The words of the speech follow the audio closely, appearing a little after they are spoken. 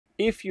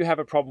If you have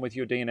a problem with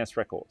your DNS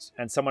records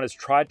and someone has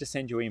tried to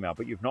send you email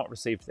but you've not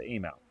received the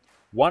email,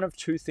 one of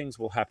two things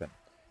will happen.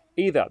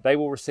 Either they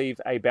will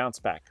receive a bounce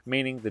back,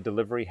 meaning the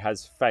delivery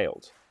has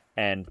failed,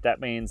 and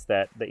that means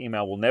that the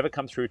email will never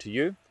come through to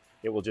you.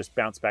 It will just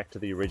bounce back to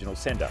the original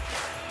sender.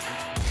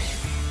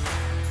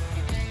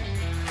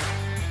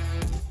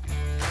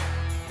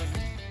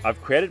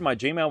 I've created my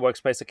Gmail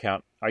Workspace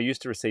account. I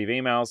used to receive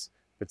emails,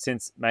 but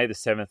since May the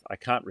 7th, I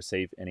can't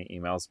receive any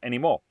emails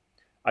anymore.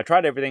 I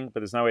tried everything,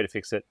 but there's no way to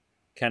fix it.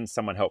 Can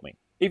someone help me?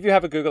 If you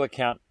have a Google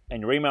account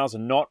and your emails are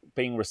not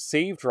being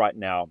received right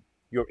now,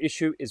 your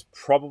issue is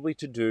probably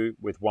to do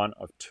with one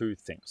of two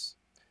things.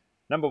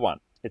 Number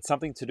one, it's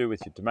something to do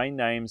with your domain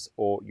names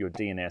or your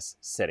DNS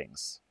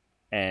settings.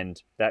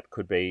 And that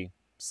could be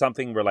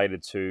something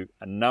related to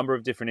a number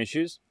of different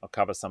issues. I'll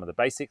cover some of the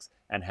basics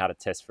and how to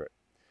test for it.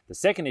 The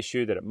second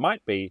issue that it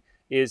might be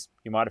is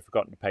you might have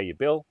forgotten to pay your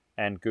bill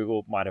and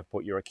Google might have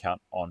put your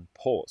account on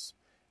pause.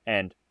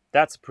 And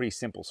that's a pretty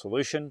simple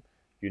solution.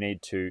 You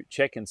need to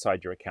check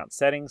inside your account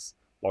settings,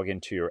 log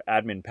into your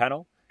admin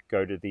panel,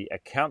 go to the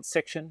account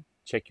section,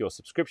 check your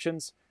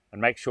subscriptions,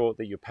 and make sure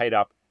that you're paid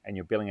up and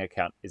your billing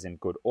account is in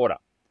good order.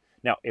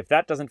 Now, if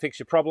that doesn't fix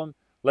your problem,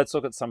 let's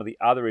look at some of the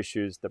other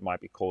issues that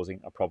might be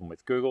causing a problem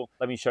with Google.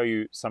 Let me show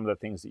you some of the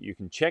things that you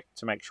can check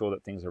to make sure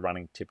that things are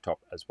running tip-top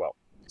as well.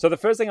 So the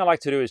first thing I like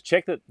to do is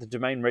check that the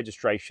domain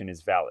registration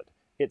is valid.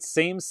 It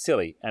seems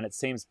silly and it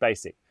seems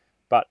basic,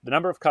 but the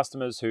number of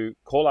customers who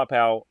call up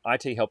our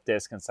IT help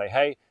desk and say,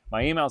 hey,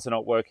 my emails are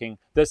not working,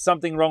 there's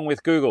something wrong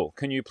with Google,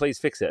 can you please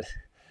fix it?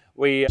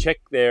 We check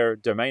their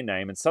domain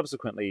name and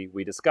subsequently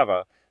we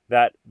discover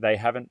that they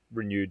haven't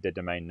renewed their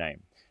domain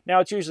name. Now,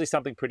 it's usually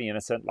something pretty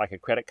innocent, like a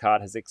credit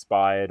card has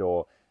expired,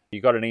 or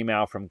you got an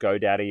email from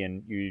GoDaddy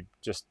and you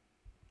just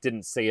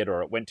didn't see it,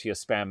 or it went to your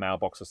spam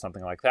mailbox or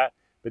something like that.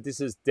 But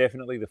this is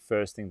definitely the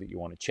first thing that you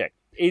want to check.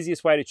 The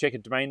easiest way to check a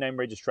domain name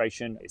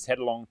registration is head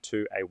along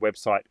to a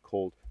website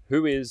called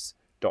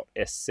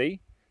whois.sc.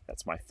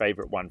 That's my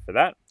favorite one for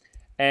that.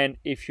 And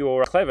if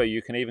you're clever,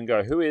 you can even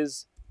go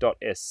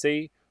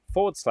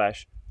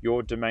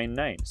whois.sc/your domain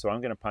name. So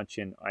I'm going to punch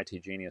in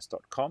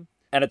itgenius.com.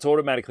 And it's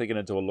automatically going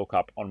to do a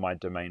lookup on my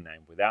domain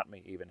name without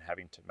me even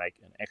having to make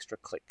an extra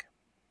click.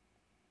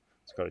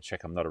 It's got to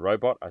check I'm not a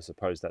robot. I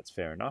suppose that's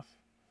fair enough.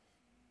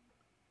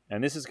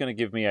 And this is going to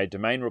give me a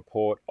domain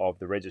report of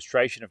the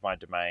registration of my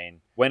domain,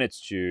 when it's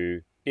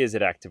due, is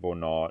it active or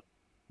not,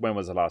 when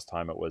was the last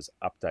time it was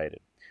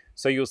updated.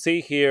 So you'll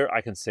see here, I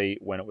can see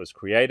when it was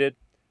created.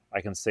 I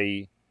can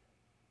see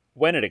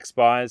when it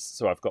expires.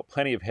 So I've got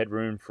plenty of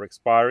headroom for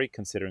expiry,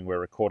 considering we're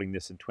recording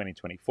this in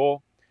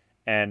 2024.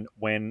 And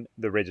when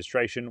the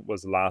registration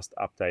was last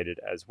updated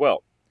as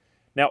well.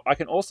 Now, I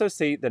can also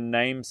see the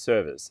name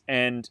servers.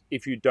 And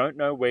if you don't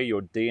know where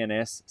your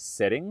DNS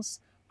settings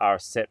are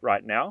set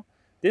right now,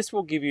 this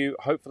will give you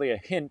hopefully a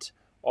hint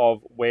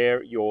of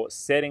where your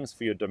settings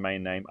for your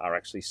domain name are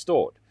actually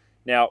stored.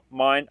 Now,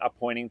 mine are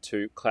pointing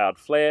to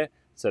Cloudflare,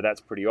 so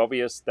that's pretty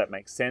obvious. That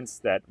makes sense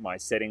that my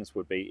settings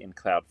would be in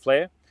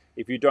Cloudflare.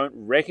 If you don't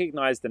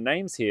recognize the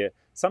names here,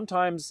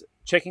 sometimes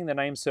checking the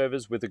name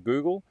servers with a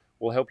Google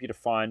will help you to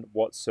find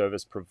what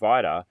service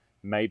provider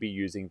may be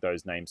using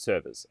those name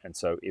servers. And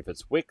so if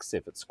it's Wix,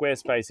 if it's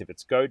Squarespace, if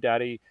it's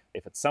GoDaddy,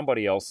 if it's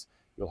somebody else,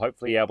 you'll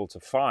hopefully be able to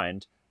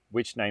find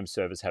which name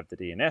servers have the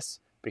DNS.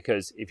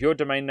 Because if your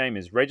domain name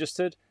is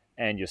registered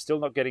and you're still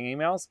not getting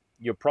emails,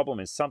 your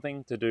problem is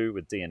something to do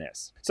with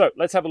DNS. So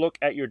let's have a look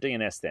at your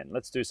DNS then.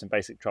 Let's do some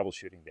basic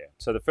troubleshooting there.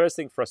 So the first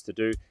thing for us to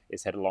do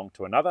is head along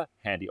to another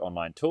handy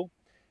online tool.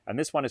 And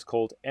this one is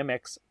called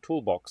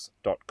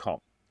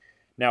mxtoolbox.com.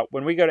 Now,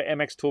 when we go to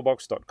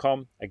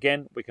mxtoolbox.com,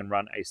 again, we can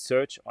run a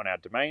search on our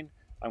domain.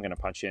 I'm going to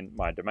punch in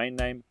my domain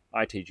name,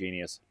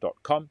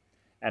 itgenius.com,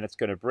 and it's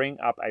going to bring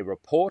up a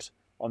report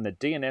on the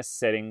DNS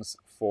settings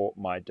for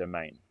my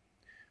domain.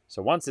 So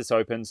once this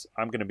opens,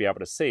 I'm going to be able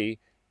to see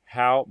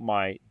how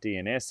my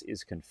DNS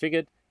is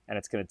configured, and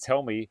it's going to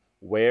tell me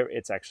where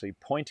it's actually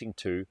pointing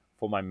to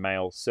for my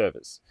mail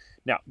servers.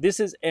 Now, this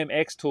is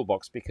MX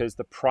Toolbox because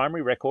the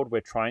primary record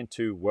we're trying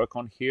to work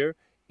on here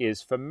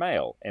is for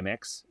mail.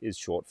 MX is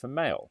short for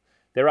mail.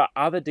 There are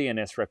other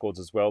DNS records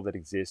as well that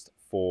exist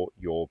for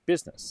your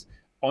business.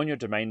 On your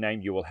domain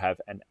name, you will have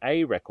an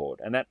A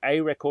record, and that A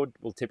record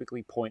will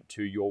typically point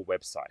to your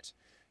website.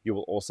 You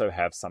will also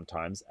have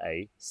sometimes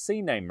a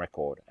CNAME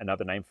record.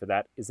 Another name for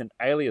that is an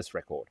alias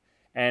record.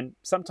 And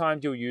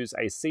sometimes you'll use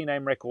a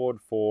CNAME record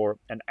for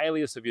an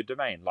alias of your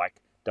domain,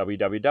 like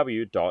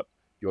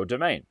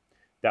www.yourdomain.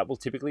 That will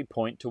typically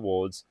point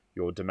towards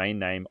your domain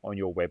name on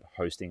your web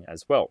hosting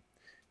as well.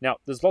 Now,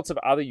 there's lots of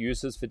other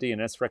uses for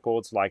DNS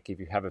records, like if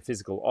you have a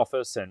physical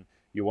office and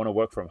you want to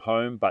work from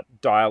home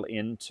but dial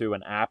into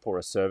an app or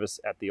a service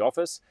at the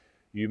office,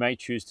 you may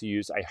choose to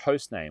use a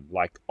host name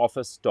like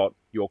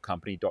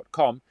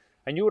office.yourcompany.com,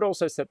 and you would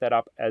also set that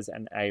up as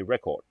an A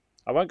record.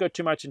 I won't go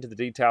too much into the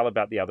detail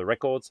about the other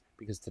records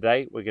because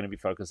today we're going to be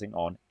focusing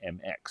on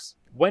MX.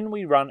 When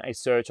we run a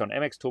search on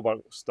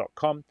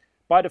mxtoolbox.com,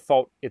 by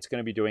default, it's going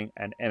to be doing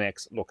an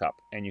MX lookup.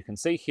 And you can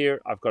see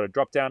here, I've got a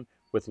drop-down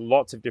with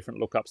lots of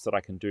different lookups that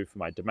I can do for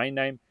my domain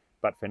name,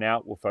 but for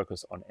now, we'll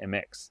focus on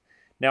MX.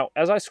 Now,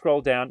 as I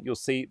scroll down, you'll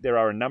see there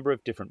are a number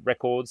of different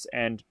records,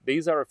 and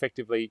these are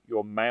effectively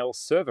your mail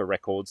server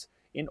records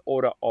in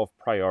order of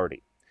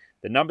priority.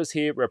 The numbers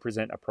here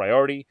represent a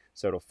priority,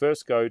 so it'll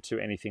first go to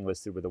anything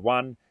listed with a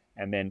 1,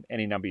 and then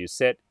any number you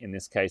set, in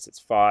this case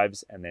it's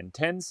 5s and then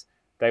 10s,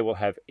 they will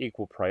have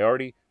equal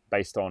priority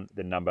based on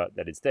the number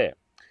that is there.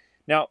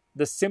 Now,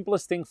 the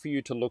simplest thing for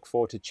you to look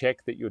for to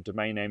check that your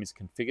domain name is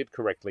configured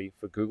correctly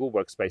for Google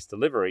Workspace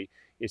delivery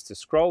is to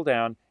scroll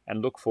down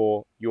and look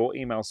for your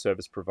email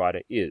service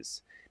provider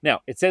is.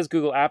 Now, it says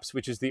Google Apps,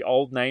 which is the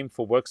old name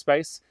for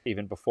Workspace,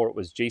 even before it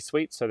was G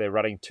Suite, so they're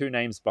running 2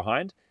 names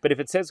behind. But if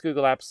it says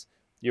Google Apps,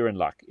 you're in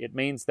luck. It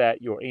means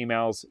that your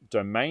email's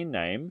domain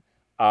name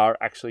are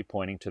actually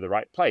pointing to the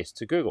right place,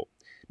 to Google.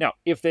 Now,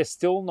 if they're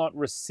still not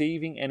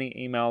receiving any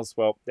emails,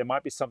 well, there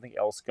might be something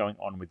else going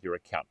on with your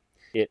account.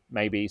 It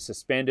may be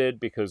suspended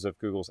because of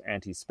Google's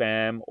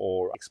anti-spam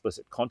or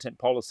explicit content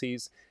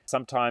policies.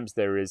 Sometimes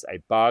there is a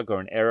bug or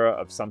an error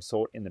of some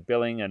sort in the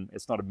billing and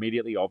it's not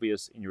immediately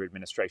obvious in your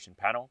administration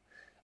panel.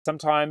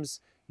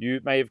 Sometimes you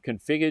may have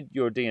configured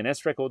your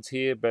DNS records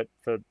here, but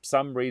for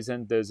some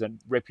reason there's a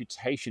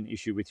reputation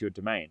issue with your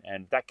domain,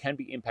 and that can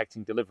be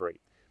impacting delivery.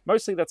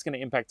 Mostly that's going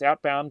to impact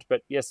outbound,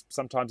 but yes,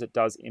 sometimes it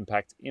does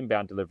impact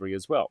inbound delivery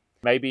as well.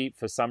 Maybe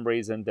for some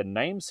reason the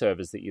name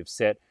servers that you've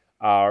set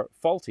are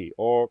faulty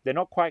or they're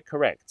not quite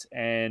correct,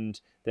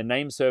 and the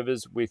name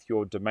servers with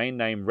your domain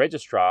name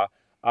registrar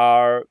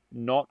are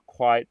not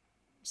quite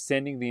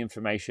sending the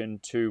information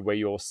to where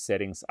your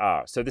settings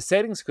are. So the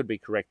settings could be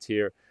correct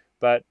here,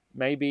 but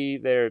maybe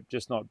they're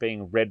just not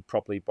being read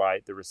properly by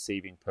the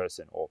receiving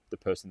person or the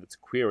person that's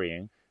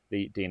querying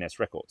the DNS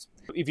records.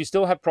 If you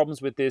still have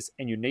problems with this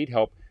and you need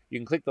help, you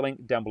can click the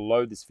link down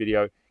below this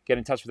video, get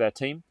in touch with our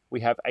team.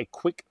 We have a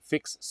quick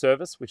fix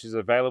service, which is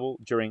available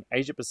during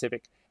Asia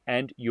Pacific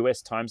and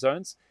US time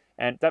zones.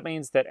 And that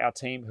means that our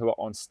team who are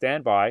on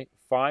standby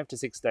 5 to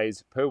 6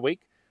 days per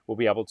week will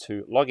be able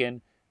to log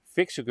in,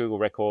 fix your Google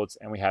records,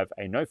 and we have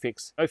a no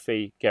fix, no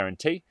fee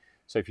guarantee.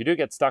 So if you do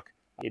get stuck,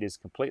 it is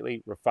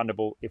completely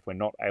refundable if we're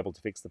not able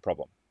to fix the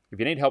problem. If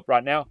you need help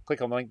right now,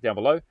 click on the link down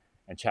below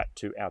and chat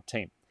to our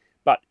team.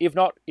 But if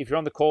not, if you're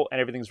on the call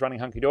and everything's running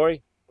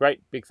hunky-dory,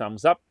 great, big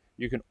thumbs up.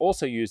 You can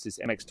also use this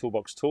MX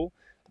Toolbox tool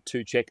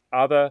to check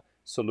other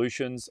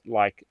solutions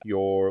like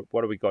your,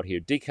 what do we got here,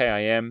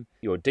 DKIM,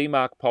 your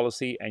DMARC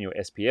policy, and your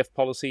SPF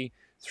policy.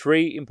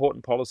 3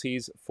 important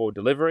policies for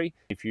delivery.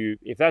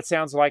 If that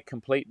sounds like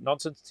complete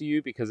nonsense to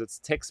you because it's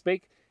tech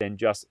speak, then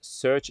just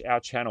search our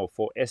channel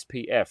for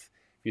SPF.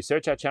 If you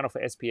search our channel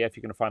for SPF,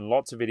 you're going to find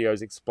lots of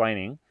videos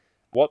explaining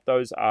what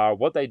those are,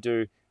 what they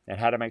do, and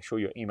how to make sure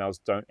your emails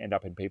don't end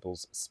up in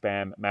people's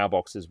spam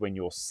mailboxes when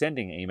you're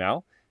sending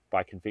email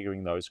by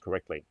configuring those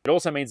correctly. It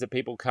also means that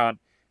people can't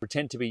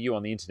pretend to be you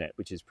on the internet,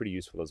 which is pretty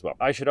useful as well.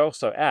 I should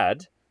also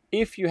add,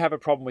 if you have a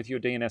problem with your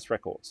DNS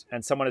records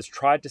and someone has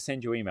tried to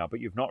send you email, but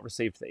you've not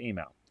received the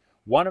email,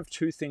 one of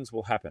 2 things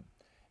will happen.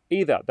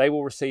 Either they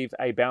will receive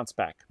a bounce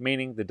back,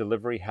 meaning the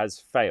delivery has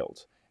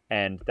failed,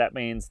 and that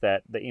means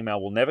that the email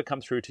will never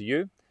come through to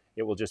you.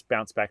 It will just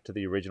bounce back to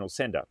the original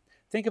sender.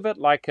 Think of it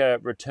like a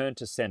return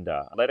to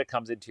sender. A letter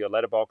comes into your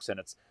letterbox and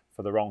it's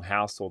for the wrong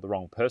house or the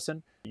wrong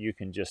person. You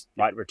can just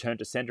write return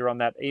to sender on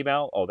that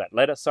email, or that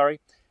letter, sorry,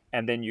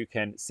 and then you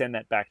can send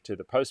that back to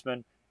the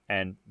postman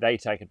and they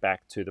take it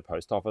back to the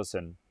post office,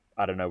 and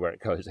I don't know where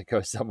it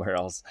goes somewhere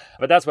else.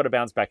 But that's what a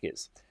bounce back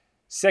is.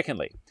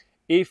 Secondly,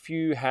 if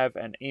you have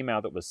an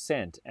email that was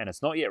sent and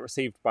it's not yet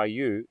received by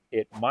you,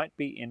 it might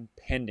be in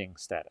pending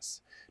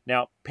status.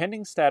 Now,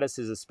 pending status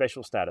is a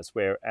special status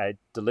where a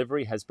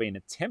delivery has been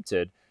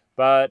attempted,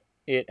 but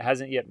it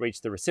hasn't yet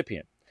reached the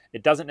recipient.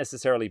 It doesn't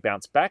necessarily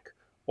bounce back,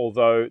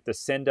 although the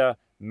sender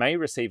may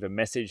receive a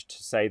message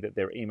to say that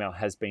their email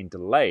has been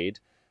delayed,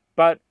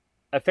 but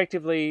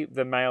effectively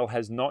the mail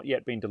has not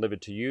yet been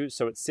delivered to you,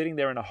 so it's sitting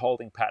there in a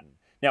holding pattern.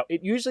 Now,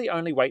 it usually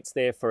only waits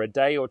there for a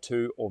day or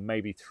 2 or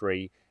maybe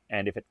 3,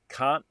 and if it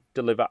can't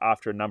deliver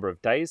after a number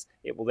of days,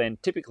 it will then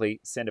typically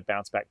send a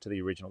bounce back to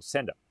the original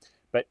sender.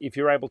 But if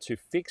you're able to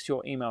fix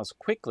your emails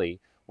quickly,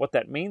 what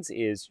that means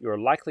is you're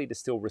likely to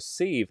still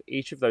receive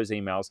each of those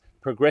emails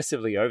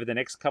progressively over the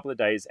next couple of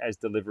days as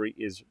delivery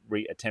is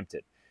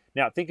reattempted.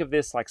 Now, think of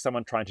this like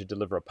someone trying to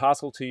deliver a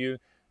parcel to you.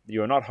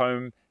 You're not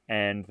home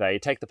and they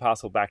take the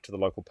parcel back to the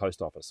local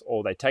post office,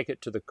 or they take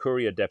it to the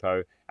courier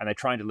depot and they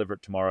try and deliver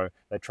it tomorrow.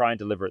 They try and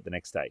deliver it the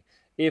next day.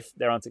 If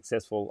they're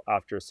unsuccessful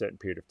after a certain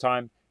period of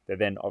time, they're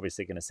then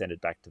obviously going to send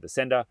it back to the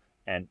sender.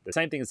 And the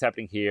same thing is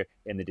happening here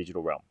in the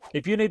digital realm.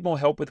 If you need more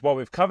help with what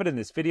we've covered in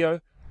this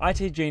video,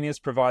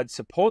 itGenius provides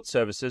support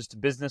services to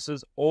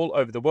businesses all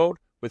over the world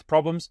with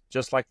problems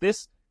just like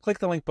this. Click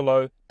the link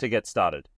below to get started.